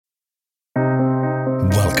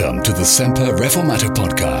Welcome to the Semper Reformata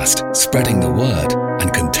podcast, spreading the word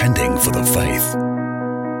and contending for the faith.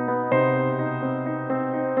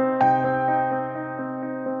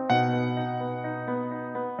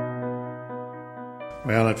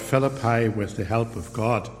 Well, at Philippi, with the help of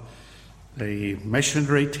God, the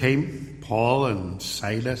missionary team, Paul and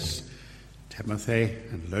Silas, Timothy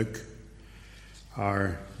and Luke,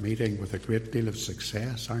 are meeting with a great deal of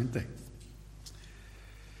success, aren't they?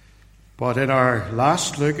 But in our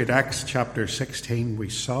last look at Acts chapter 16, we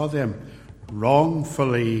saw them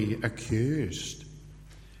wrongfully accused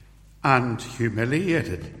and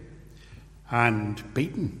humiliated and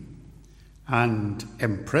beaten and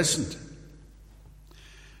imprisoned.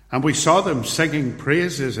 And we saw them singing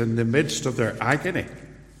praises in the midst of their agony.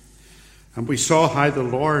 And we saw how the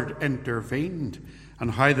Lord intervened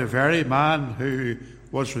and how the very man who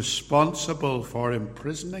was responsible for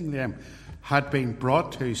imprisoning them had been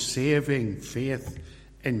brought to saving faith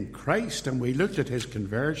in Christ. And we looked at his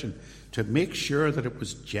conversion to make sure that it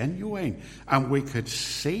was genuine. And we could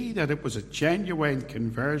see that it was a genuine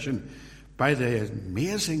conversion by the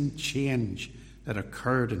amazing change that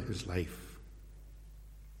occurred in his life.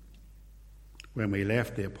 When we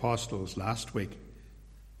left the apostles last week,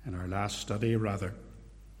 in our last study rather,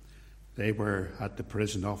 they were at the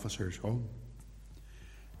prison officer's home.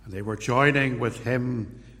 And they were joining with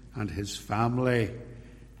him and his family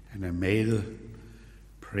in a meal,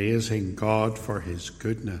 praising God for his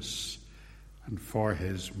goodness and for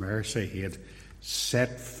his mercy. He had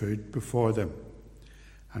set food before them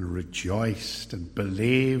and rejoiced and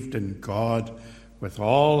believed in God with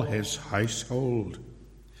all his household.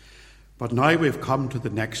 But now we've come to the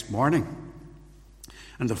next morning,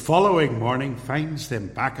 and the following morning finds them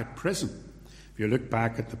back at prison. If you look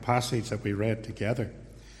back at the passage that we read together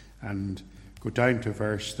and go down to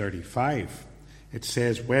verse 35, it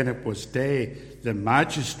says, "When it was day, the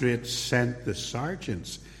magistrates sent the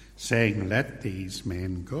sergeants, saying, 'Let these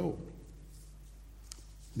men go.'"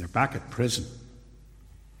 They're back at prison.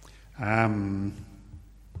 Of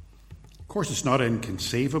course, it's not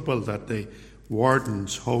inconceivable that the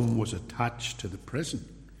warden's home was attached to the prison,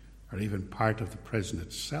 or even part of the prison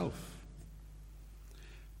itself.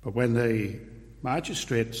 But when the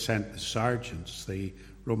magistrates sent the sergeants, the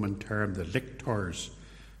Roman term, the lictors,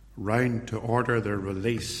 round to order their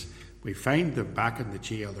release, we find them back in the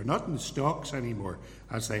jail. They're not in the stocks anymore,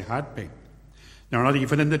 as they had been. They're not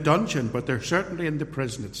even in the dungeon, but they're certainly in the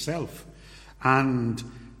prison itself. And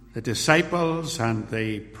the disciples and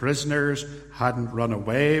the prisoners hadn't run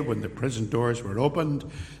away when the prison doors were opened.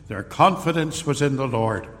 Their confidence was in the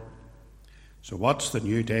Lord. So what's the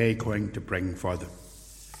new day going to bring for them?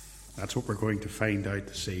 That's what we're going to find out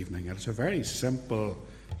this evening. And it's a very simple,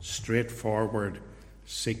 straightforward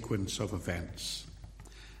sequence of events.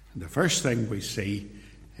 And the first thing we see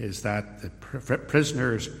is that the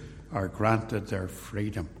prisoners are granted their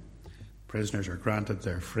freedom. Prisoners are granted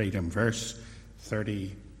their freedom. Verse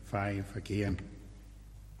 35 again.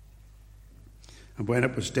 "And when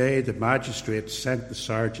it was day, the magistrates sent the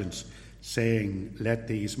sergeants, saying, 'Let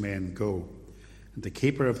these men go.' And the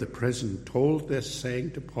keeper of the prison told this,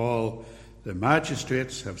 saying to Paul, 'The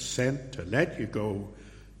magistrates have sent to let you go.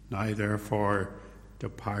 Now therefore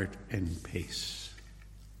depart in peace.'"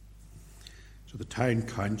 So the town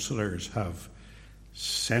councillors have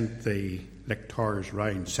sent the lictors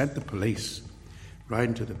round, sent the police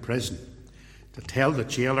round to the prison to tell the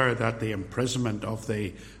jailer that the imprisonment of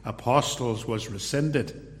the apostles was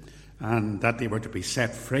rescinded and that they were to be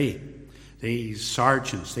set free. These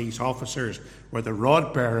sergeants, these officers, were the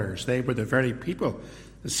rod bearers. They were the very people,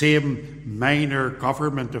 the same minor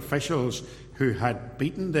government officials who had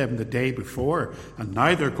beaten them the day before, and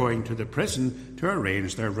now they're going to the prison to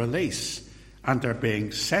arrange their release. And they're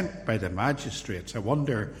being sent by the magistrates. I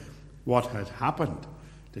wonder what had happened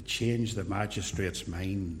to change the magistrates'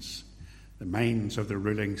 minds, the minds of the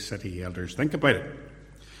ruling city elders. Think about it.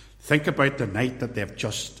 Think about the night that they've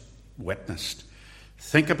just witnessed.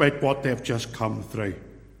 Think about what they've just come through.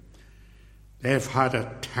 They've had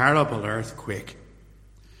a terrible earthquake.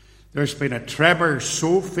 There's been a tremor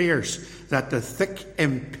so fierce that the thick,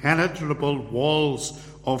 impenetrable walls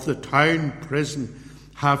of the town prison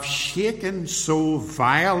have shaken so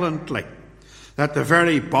violently that the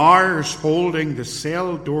very bars holding the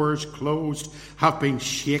cell doors closed have been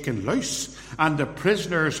shaken loose, and the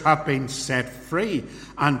prisoners have been set free,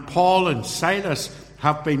 and Paul and Silas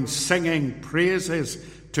have been singing praises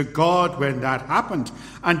to God when that happened.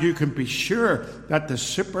 And you can be sure that the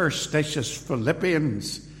superstitious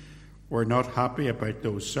Philippians were not happy about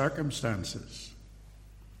those circumstances.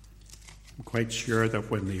 I'm quite sure that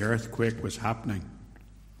when the earthquake was happening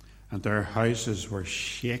and their houses were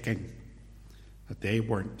shaking, that they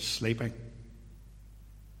weren't sleeping.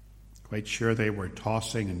 Quite sure they were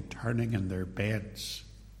tossing and turning in their beds.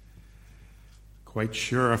 Quite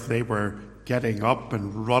sure if they were getting up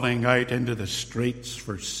and running out into the streets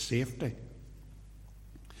for safety.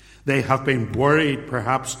 They have been worried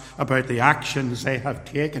perhaps about the actions they have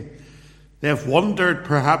taken. They have wondered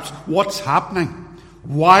perhaps what's happening.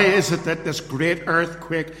 Why is it that this great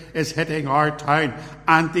earthquake is hitting our town?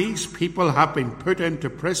 And these people have been put into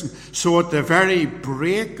prison. So at the very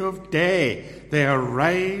break of day, they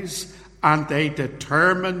arise and they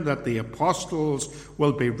determine that the apostles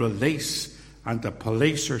will be released, and the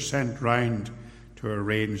police are sent round to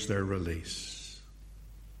arrange their release.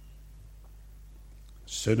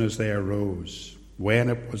 As soon as they arose, when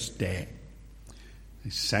it was day,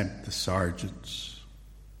 they sent the sergeants.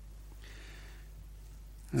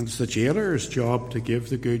 And it's the jailer's job to give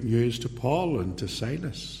the good news to Paul and to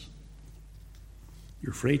Silas.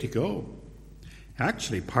 You're free to go. He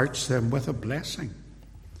actually parts them with a blessing.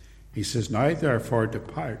 He says, now therefore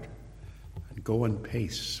depart and go in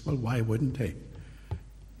peace. Well, why wouldn't he?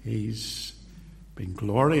 He's been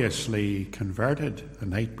gloriously converted the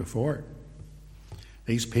night before.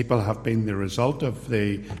 These people have been the result of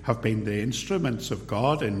the instruments of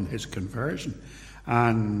God in his conversion.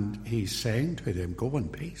 And he's saying to them, go in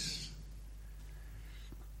peace.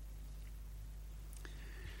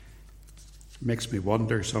 It makes me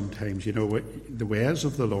wonder sometimes, the ways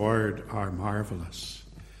of the Lord are marvellous.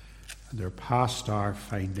 And they're past our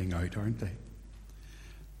finding out, aren't they?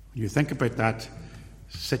 When you think about that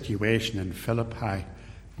situation in Philippi,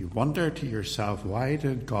 you wonder to yourself, why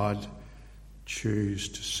did God choose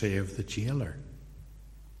to save the jailer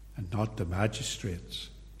and not the magistrates?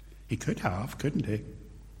 He could have, couldn't he?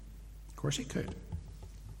 Of course he could.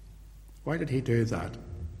 Why did he do that?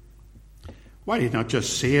 Why did he not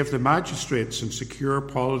just save the magistrates and secure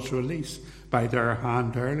Paul's release by their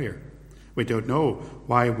hand earlier? We don't know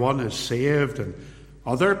why one is saved and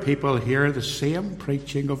other people hear the same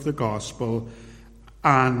preaching of the gospel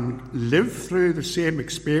and live through the same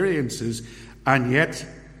experiences, and yet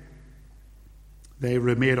they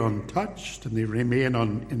remain untouched and they remain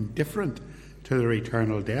indifferent to their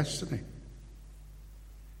eternal destiny.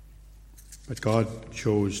 But God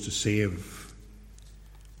chose to save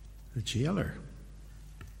the jailer.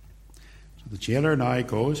 So the jailer now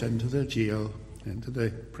goes into the jail, into the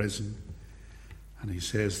prison, and he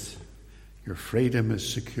says, your freedom is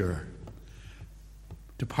secure.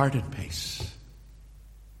 Depart in peace.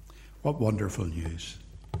 What wonderful news.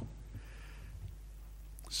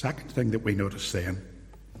 Second thing that we notice then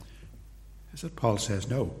is that Paul says,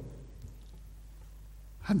 no,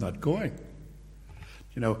 I'm not going.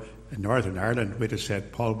 In Northern Ireland, we'd have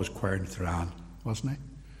said Paul was Cuireann Thran, wasn't he?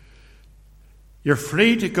 You're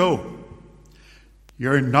free to go.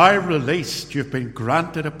 You're now released. You've been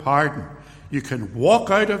granted a pardon. You can walk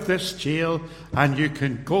out of this jail and you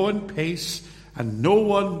can go in peace, and no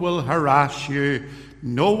one will harass you.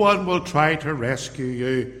 No one will try to rescue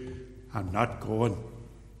you. I'm not going.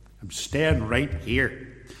 I'm staying right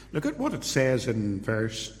here. Look at what it says in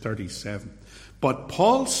verse 37. But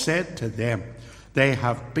Paul said to them, they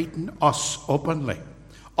have beaten us openly,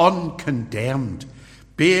 uncondemned,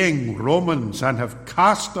 being Romans, and have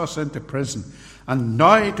cast us into prison. And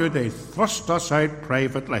now do they thrust us out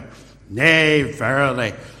privately. Nay,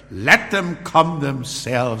 verily, let them come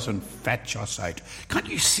themselves and fetch us out. Can't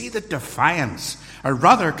you see the defiance? Or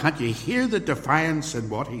rather, can't you hear the defiance in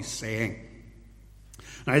what he's saying?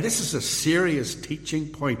 Now, this is a serious teaching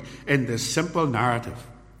point in this simple narrative.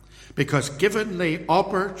 Because given the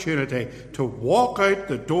opportunity to walk out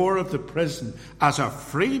the door of the prison as a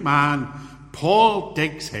free man, Paul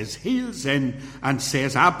digs his heels in and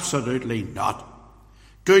says, absolutely not.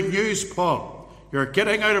 Good news, Paul. You're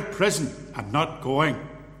getting out of prison. I'm not going.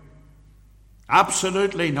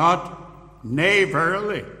 Absolutely not. Nay,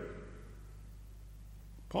 verily.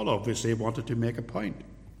 Paul obviously wanted to make a point.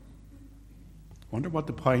 Wonder what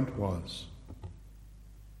the point was.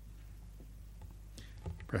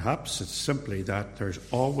 Perhaps it's simply that there's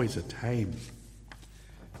always a time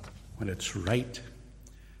when it's right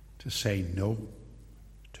to say no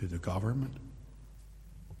to the government.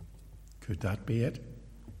 Could that be it?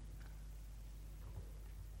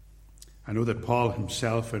 I know that Paul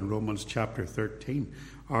himself in Romans chapter 13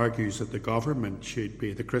 argues that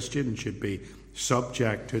the Christian should be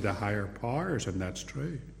subject to the higher powers, and that's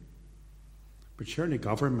true. But surely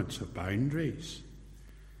governments have boundaries.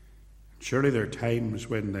 Surely there are times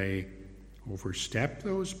when they overstep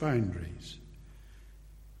those boundaries.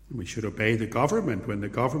 We should obey the government when the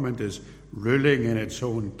government is ruling in its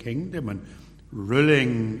own kingdom and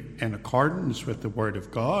ruling in accordance with the Word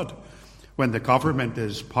of God, when the government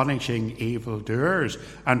is punishing evildoers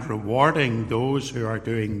and rewarding those who are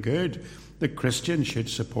doing good, the Christians should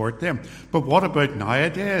support them. But what about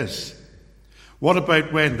nowadays? What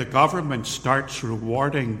about when the government starts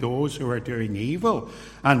rewarding those who are doing evil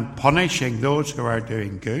and punishing those who are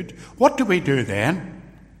doing good? What do we do then?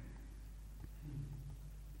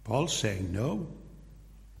 Paul's saying no.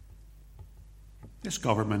 This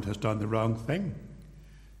government has done the wrong thing.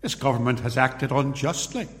 This government has acted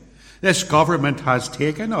unjustly. This government has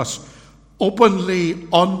taken us openly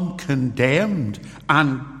uncondemned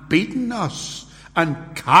and beaten us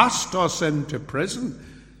and cast us into prison.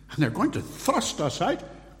 And they're going to thrust us out.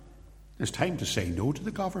 It's time to say no to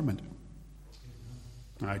the government.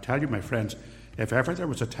 Now, I tell you, my friends, if ever there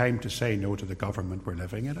was a time to say no to the government, we're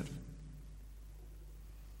living in it.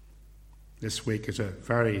 This week is a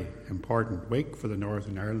very important week for the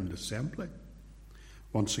Northern Ireland Assembly.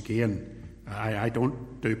 Once again, I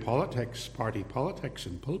don't do politics, party politics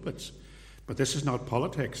in pulpits, but this is not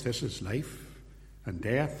politics, this is life and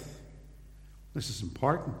death. This is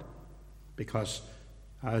important because,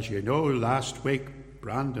 as you know, last week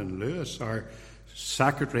Brandon Lewis, our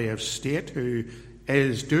Secretary of State, who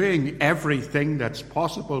is doing everything that's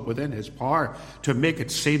possible within his power to make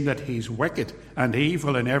it seem that he's wicked and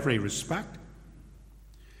evil in every respect,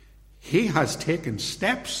 he has taken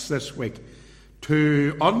steps this week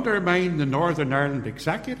to undermine the Northern Ireland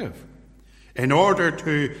Executive in order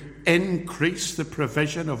to increase the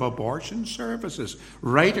provision of abortion services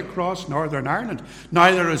right across Northern Ireland.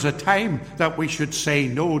 Now, there is a time that we should say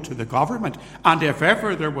no to the government, and if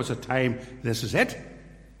ever there was a time, this is it.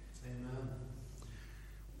 Amen.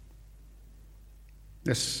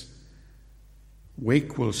 This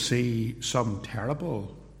week will see some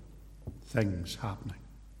terrible things happening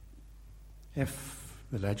if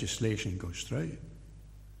the legislation goes through.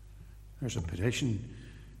 There's a petition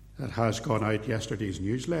that has gone out yesterday's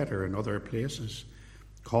newsletter and other places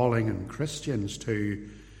calling on Christians to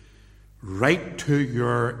write to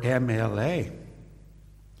your MLA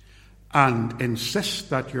and insist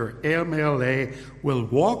that your MLA will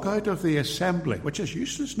walk out of the assembly, which is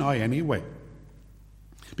useless now anyway,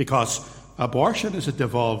 because abortion is a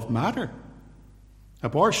devolved matter.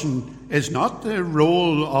 Abortion is not the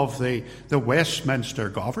role of the Westminster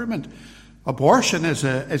government. Abortion is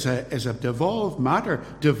a devolved matter,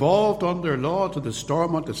 devolved under law to the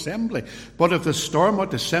Stormont Assembly. But if the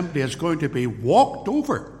Stormont Assembly is going to be walked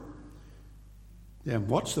over, then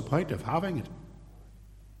what's the point of having it?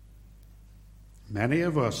 Many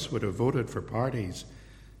of us would have voted for parties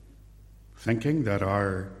thinking that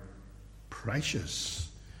our precious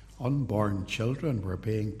unborn children were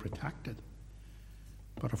being protected.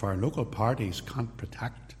 But if our local parties can't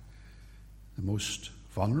protect the most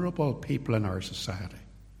vulnerable people in our society,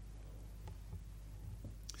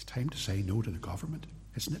 it's time to say no to the government,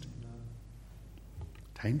 isn't it?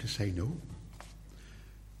 Time to say no.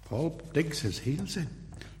 Paul digs his heels in.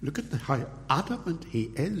 Look at how adamant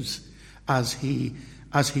he is as he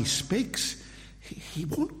speaks. He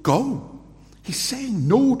won't go. He's saying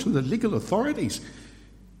no to the legal authorities.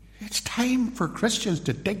 It's time for Christians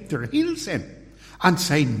to dig their heels in and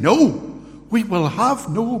say, no, we will have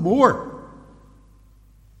no more.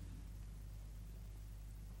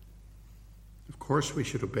 Of course we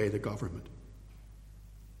should obey the government.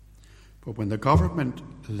 But when the government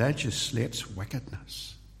legislates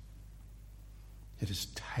wickedness, it is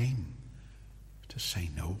time to say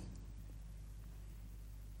no.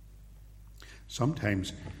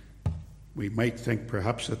 Sometimes we might think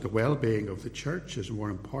perhaps that the well-being of the church is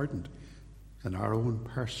more important than our own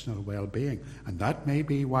personal well-being. And that may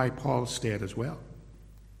be why Paul stayed as well.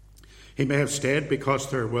 He may have stayed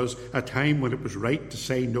because there was a time when it was right to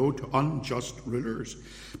say no to unjust rulers.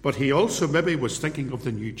 But he also maybe was thinking of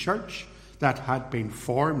the new church that had been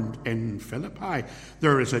formed in Philippi.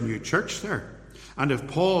 There is a new church there. And if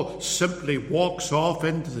Paul simply walks off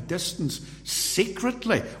into the distance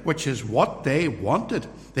secretly, which is what they wanted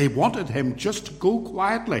him just to go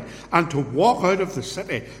quietly and to walk out of the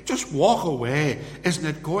city, just walk away. Isn't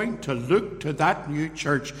it going to look to that new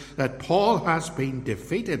church that Paul has been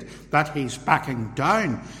defeated, that he's backing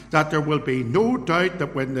down, that there will be no doubt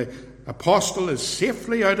that when the apostle is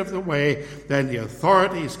safely out of the way, then the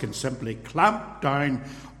authorities can simply clamp down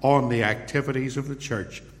on the activities of the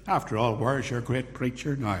church. After all, where's your great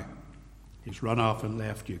preacher now? He's run off and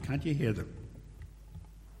left you. Can't you hear them?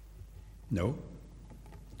 No.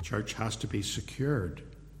 The church has to be secured.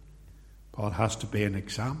 Paul has to be an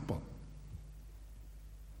example.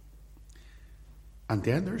 And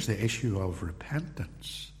then there's the issue of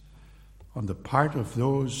repentance on the part of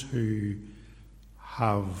those who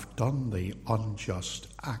have done the unjust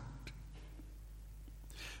act.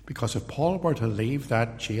 Because if Paul were to leave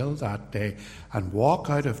that jail that day and walk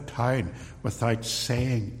out of town without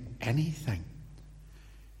saying anything,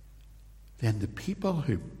 then the people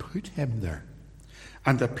who put him there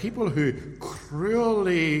and the people who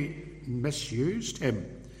cruelly misused him,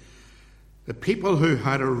 the people who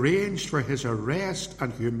had arranged for his arrest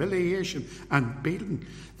and humiliation and beating,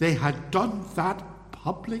 they had done that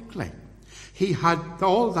publicly.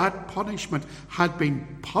 All that punishment had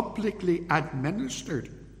been publicly administered.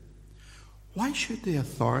 Why should the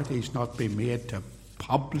authorities not be made to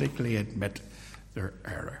publicly admit their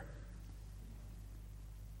error?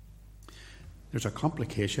 There's a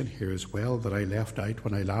complication here as well that I left out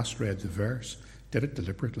when I last read the verse. Did it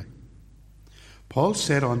deliberately. Paul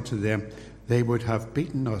said unto them, they would have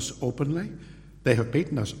beaten us openly. They have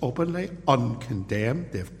beaten us openly,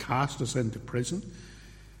 uncondemned. They've cast us into prison.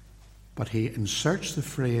 But he inserts the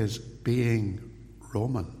phrase, being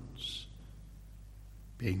Romans.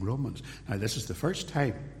 Being Romans. Now, this is the first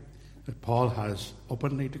time that Paul has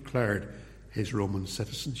openly declared his Roman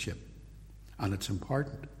citizenship. And it's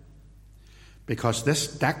important, because this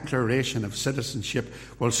declaration of citizenship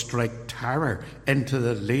will strike terror into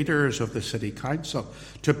the leaders of the city council.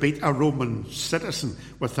 To beat a Roman citizen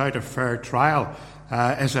without a fair trial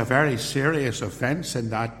is a very serious offence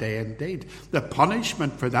in that day indeed. The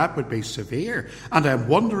punishment for that would be severe. And I'm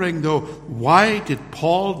wondering, though, why did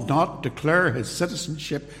Paul not declare his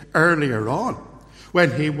citizenship earlier on,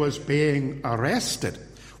 when he was being arrested,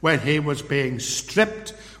 when he was being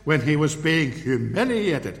stripped, when he was being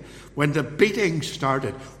humiliated, when the beating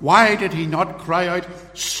started? Why did he not cry out,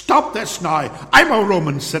 "Stop this now, I'm a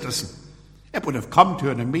Roman citizen"? It would have come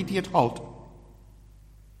to an immediate halt.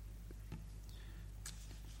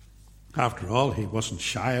 After all, he wasn't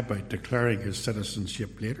shy about declaring his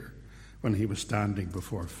citizenship later, when he was standing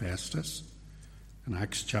before Festus in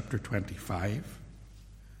Acts chapter 25.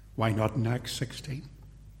 Why not in Acts 16?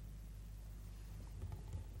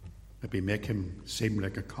 Maybe make him seem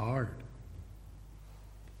like a coward.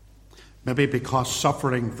 Maybe because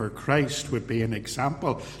suffering for Christ would be an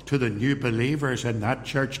example to the new believers in that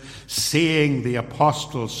church, seeing the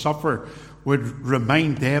apostles suffer would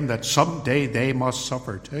remind them that someday they must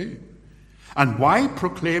suffer too. And why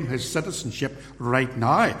proclaim his citizenship right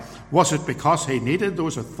now? Was it because he needed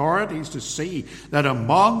those authorities to see that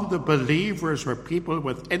among the believers were people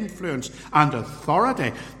with influence and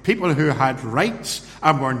authority, people who had rights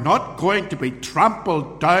and were not going to be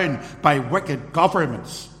trampled down by wicked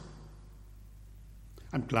governments?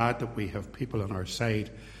 I'm glad that we have people on our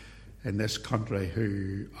side in this country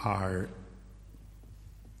who are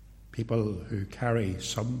people who carry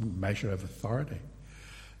some measure of authority.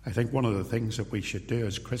 I think one of the things that we should do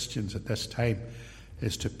as Christians at this time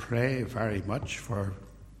is to pray very much for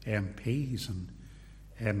MPs and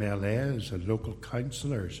MLAs and local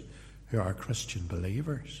councillors who are Christian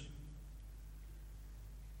believers.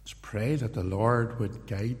 Let's pray that the Lord would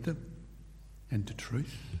guide them into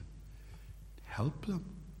truth, help them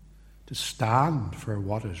to stand for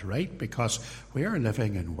what is right, because we are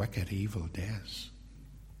living in wicked, evil days.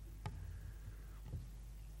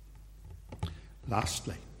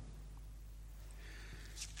 Lastly,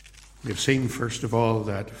 we've seen, first of all,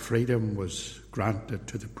 that freedom was granted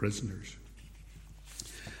to the prisoners.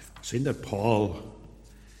 We've seen that Paul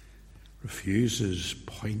refuses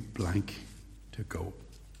point blank to go.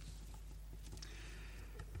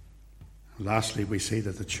 And lastly, we see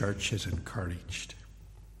that the church is encouraged.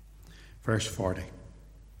 Verse 40.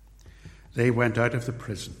 They went out of the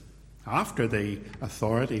prison after the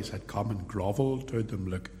authorities had come and grovelled to them.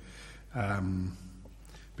 Look,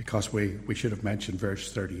 because we should have mentioned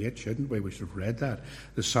verse 38, shouldn't we? We should have read that.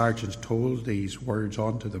 The sergeants told these words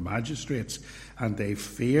on to the magistrates, and they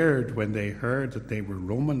feared when they heard that they were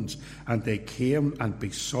Romans, and they came and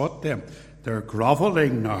besought them. They're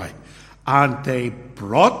grovelling now, and they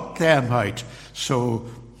brought them out. So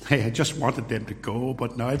they had just wanted them to go,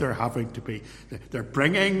 but now they're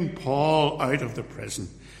bringing Paul out of the prison,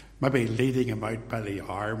 maybe leading him out by the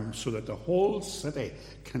arm so that the whole city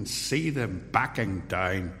can see them backing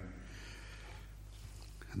down.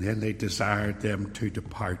 And then they desired them to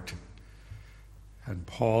depart. And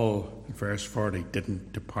Paul, in verse 40,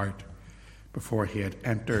 didn't depart before he had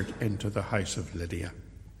entered into the house of Lydia.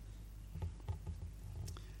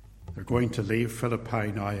 They're going to leave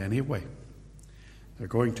Philippi now anyway. They're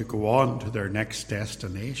going to go on to their next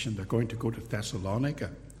destination. They're going to go to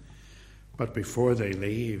Thessalonica. But before they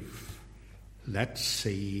leave, let's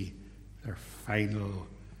see their final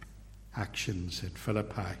actions at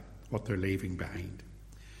Philippi, what they're leaving behind.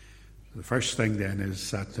 The first thing then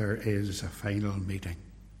is that there is a final meeting.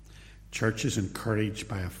 Church is encouraged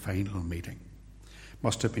by a final meeting.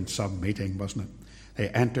 Must have been some meeting, wasn't it? They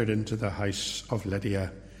entered into the house of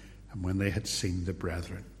Lydia, and when they had seen the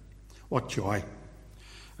brethren. What joy.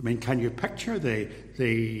 I mean, can you picture the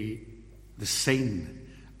scene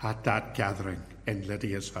at that gathering in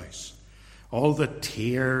Lydia's house? All the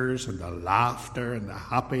tears and the laughter and the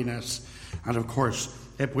happiness. And of course,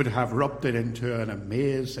 it would have erupted into an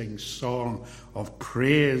amazing song of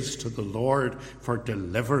praise to the Lord for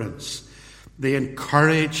deliverance. The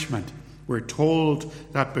encouragement. We're told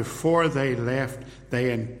that before they left,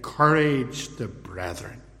 they encouraged the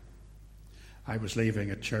brethren. I was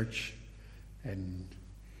leaving a church in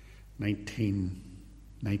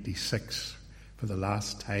 1996 for the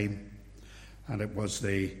last time, and it was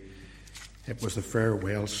the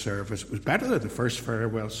farewell service. It was better than the first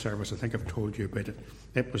farewell service. I think I've told you about it.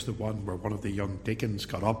 It was the one where one of the young deacons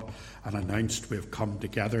got up and announced, we've come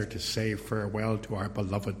together to say farewell to our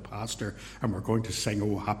beloved pastor, and we're going to sing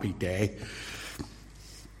 "Oh Happy Day."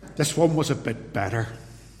 This one was a bit better.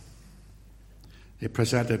 They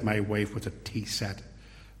presented my wife with a tea set,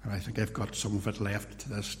 and I think I've got some of it left to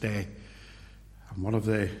this day. And one of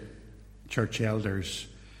the church elders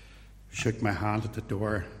shook my hand at the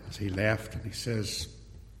door as he left, and he says,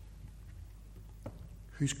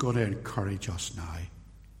 "Who's going to encourage us now?"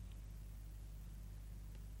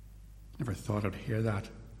 Never thought I'd hear that.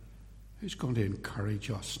 Who's going to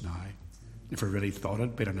encourage us now? Never really thought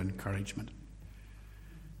it'd been an encouragement.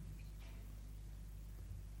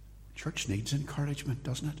 Church needs encouragement,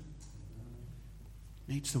 doesn't it?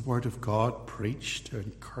 Needs the word of God preached to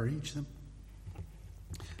encourage them.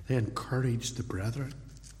 They encouraged the brethren.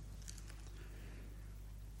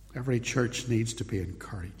 Every church needs to be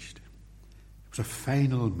encouraged. It was a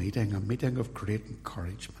final meeting, a meeting of great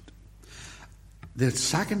encouragement. The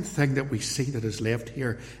second thing that we see that is left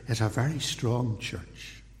here is a very strong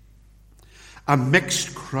church. A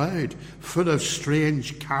mixed crowd full of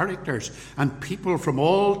strange characters and people from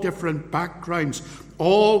all different backgrounds,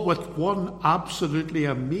 all with one absolutely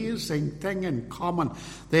amazing thing in common.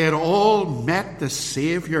 They had all met the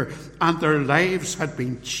Saviour and their lives had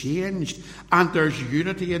been changed, and there's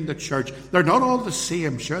unity in the church. They're not all the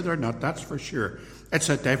same, sure they're not, that's for sure. It's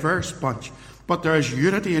a diverse bunch, but there's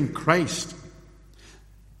unity in Christ.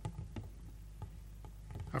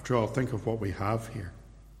 After all, think of what we have here.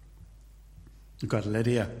 We've got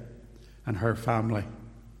Lydia and her family.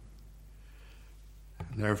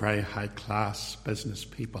 And they're very high-class business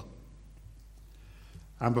people.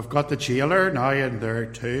 And we've got the jailer now in there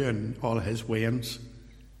too, and all his wains.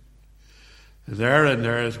 They're in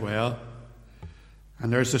there as well.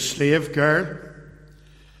 And there's a slave girl.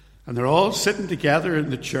 And they're all sitting together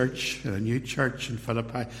in the church, in a new church in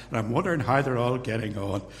Philippi. And I'm wondering how they're all getting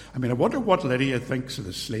on. I mean, I wonder what Lydia thinks of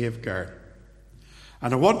the slave girl.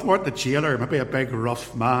 And I wonder what the jailer, maybe a big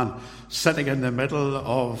rough man, sitting in the middle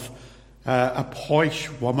of a posh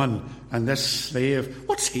woman and this slave,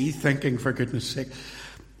 what's he thinking, for goodness sake?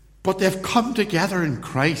 But they've come together in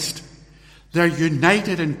Christ. They're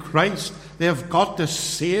united in Christ. They've got the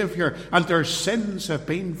Saviour, and their sins have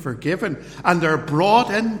been forgiven, and they're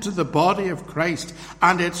brought into the body of Christ.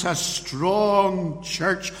 And it's a strong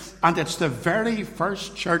church, and it's the very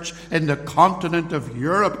first church in the continent of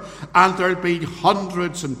Europe, and there'll be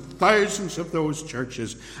hundreds and thousands of those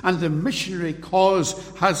churches. And the missionary cause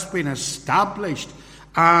has been established,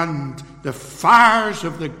 and the fires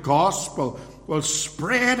of the gospel will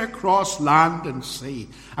spread across land and sea,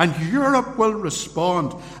 and Europe will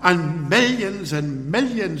respond, and millions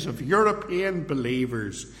of European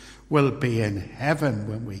believers will be in heaven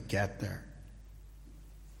when we get there.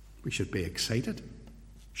 We should be excited,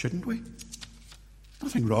 shouldn't we?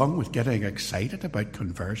 Nothing wrong with getting excited about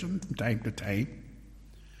conversion from time to time.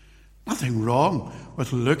 Nothing wrong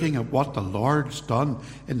with looking at what the Lord's done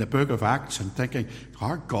in the book of Acts and thinking,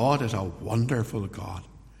 our God is a wonderful God.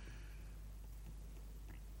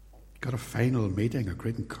 Got a final meeting, a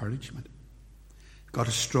great encouragement. Got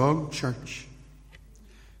a strong church.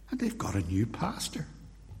 And they've got a new pastor.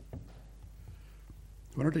 I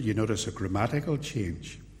wonder, did you notice a grammatical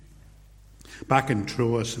change? Back in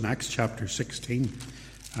Troas in Acts chapter 16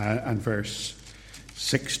 and verse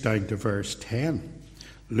 6 down to verse 10,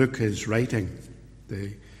 Luke is writing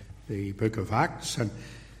the book of Acts, and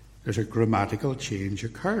there's a grammatical change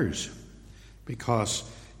occurs because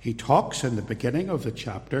he talks in the beginning of the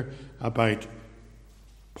chapter about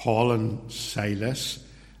Paul and Silas,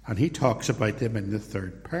 and he talks about them in the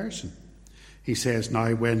third person. He says,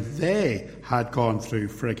 now when they had gone through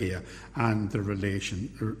Phrygia and the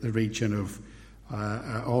region of,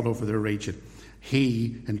 all over the region,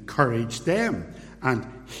 He encouraged them. And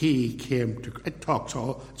he came to...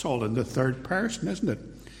 It's all in the third person, isn't it?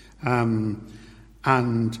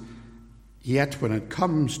 And yet when it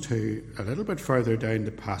comes to a little bit further down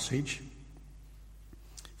the passage,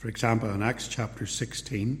 for example, in Acts chapter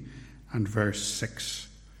 16 and verse 6,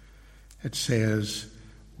 it says,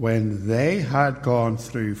 when they had gone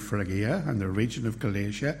through Phrygia and the region of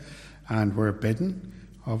Galatia and were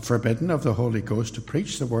forbidden of the Holy Ghost to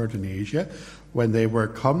preach the word in Asia, when they were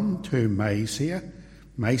come to Mysia,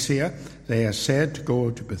 they essayed to go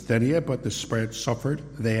to Bithynia, but the Spirit suffered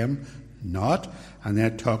them not. And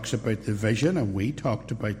then it talks about the vision, and we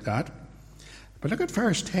talked about that. But look at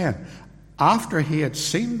verse 10. After he had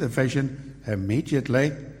seen the vision,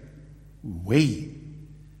 immediately we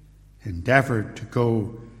endeavoured to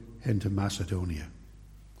go into Macedonia.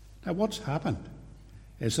 Now what's happened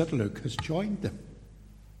is that Luke has joined them.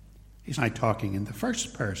 He's now talking in the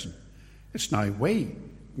first person. It's now we.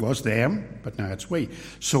 It was them, but now it's we.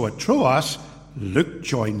 So at Troas, Luke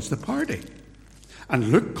joins the party. And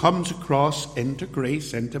Luke comes across into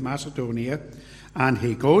Greece, into Macedonia, and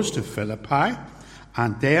he goes to Philippi.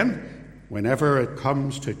 And then, whenever it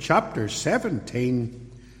comes to chapter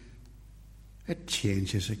 17, it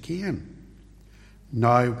changes again.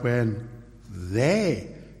 Now, when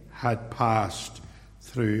they had passed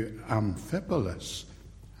through Amphipolis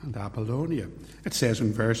and Apollonia, it says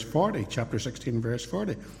in verse 40, chapter 16, verse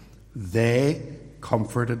 40, they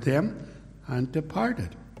comforted them and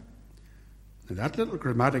departed. Now, that little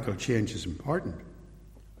grammatical change is important.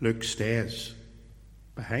 Luke stays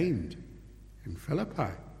behind in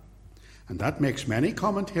Philippi. And that makes many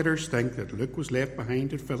commentators think that Luke was left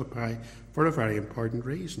behind at Philippi for a very important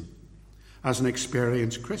reason. As an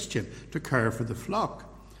experienced Christian, to care for the flock,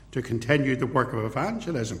 to continue the work of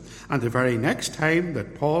evangelism. And the very next time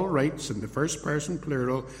that Paul writes in the first person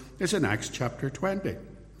plural is in Acts chapter 20,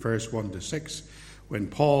 verse 1 to 6, when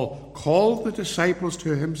Paul called the disciples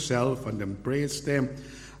to himself and embraced them.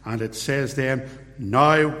 And it says then,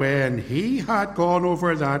 now when he had gone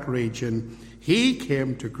over that region, he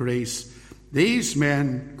came to Greece. These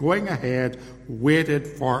men, going ahead, waited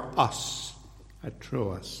for us at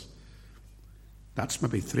Troas. That's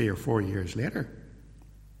maybe 3 or 4 years later.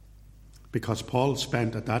 Because Paul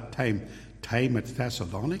spent at that time at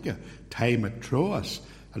Thessalonica, time at Troas,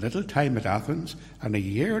 a little time at Athens, and 1.5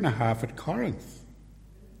 years at Corinth.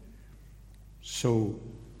 So,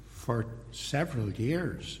 for several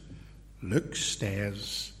years, Luke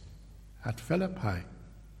stays at Philippi,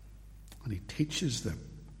 and he teaches them.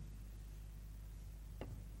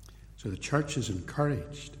 So the church is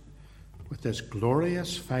encouraged with this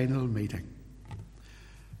glorious final meeting,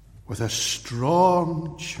 with a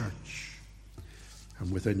strong church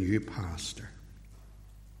and with a new pastor.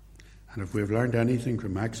 And if we've learned anything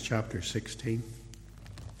from Acts chapter 16, in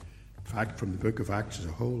fact from the book of Acts as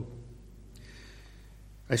a whole,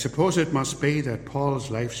 I suppose it must be that Paul's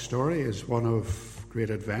life story is one of great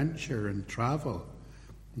adventure and travel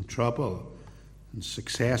and trouble and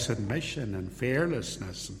success and mission and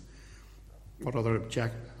fearlessness. And what other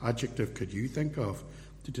adjective could you think of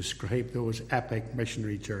to describe those epic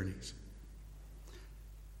missionary journeys?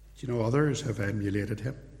 Do you know others have emulated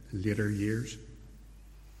him in later years?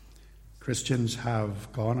 Christians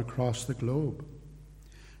have gone across the globe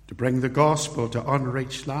to bring the gospel to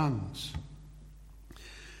unreached lands.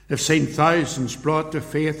 They've seen thousands brought to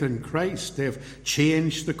faith in Christ. They've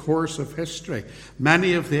changed the course of history.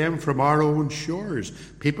 Many of them from our own shores.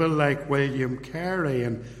 People like William Carey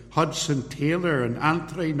and Hudson Taylor and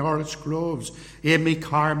Anthony Norris Groves, Amy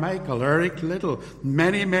Carmichael, Eric Little,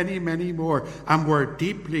 many, many, many more. And we're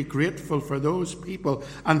deeply grateful for those people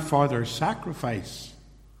and for their sacrifice.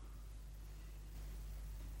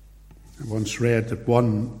 I once read that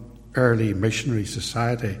one early missionary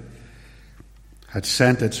society had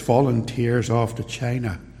sent its volunteers off to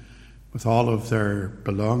China with all of their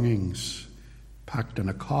belongings packed in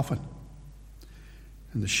a coffin,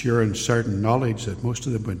 in the sure and certain knowledge that most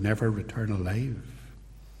of them would never return alive,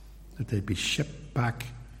 that they'd be shipped back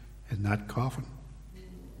in that coffin.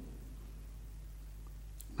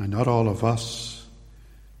 Now, not all of us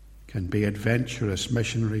can be adventurous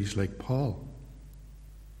missionaries like Paul.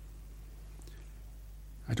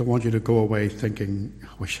 I don't want you to go away thinking,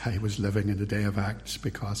 I wish I was living in the day of Acts,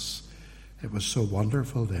 because it was so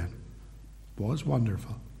wonderful then. It was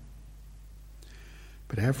wonderful.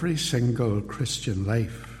 But every single Christian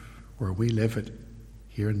life where we live it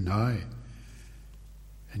here and now,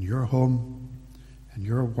 in your home, in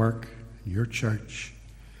your work, in your church,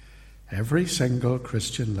 every single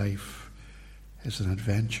Christian life is an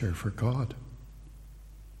adventure for God.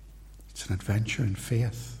 It's an adventure in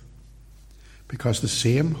faith. because the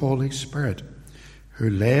same Holy Spirit who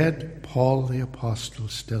led Paul the Apostle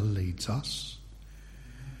still leads us.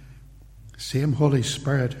 The same Holy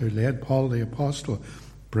Spirit who led Paul the Apostle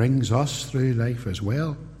brings us through life as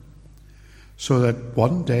well, so that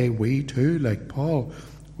one day we too, like Paul,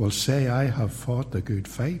 will say, I have fought the good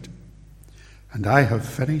fight, and I have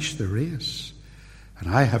finished the race, and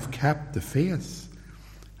I have kept the faith.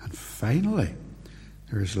 And finally,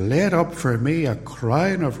 there is laid up for me a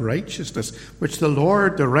crown of righteousness, which the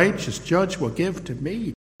Lord, the righteous judge, will give to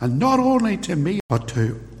me, and not only to me, but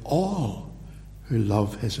to all who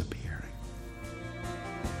love his appearing.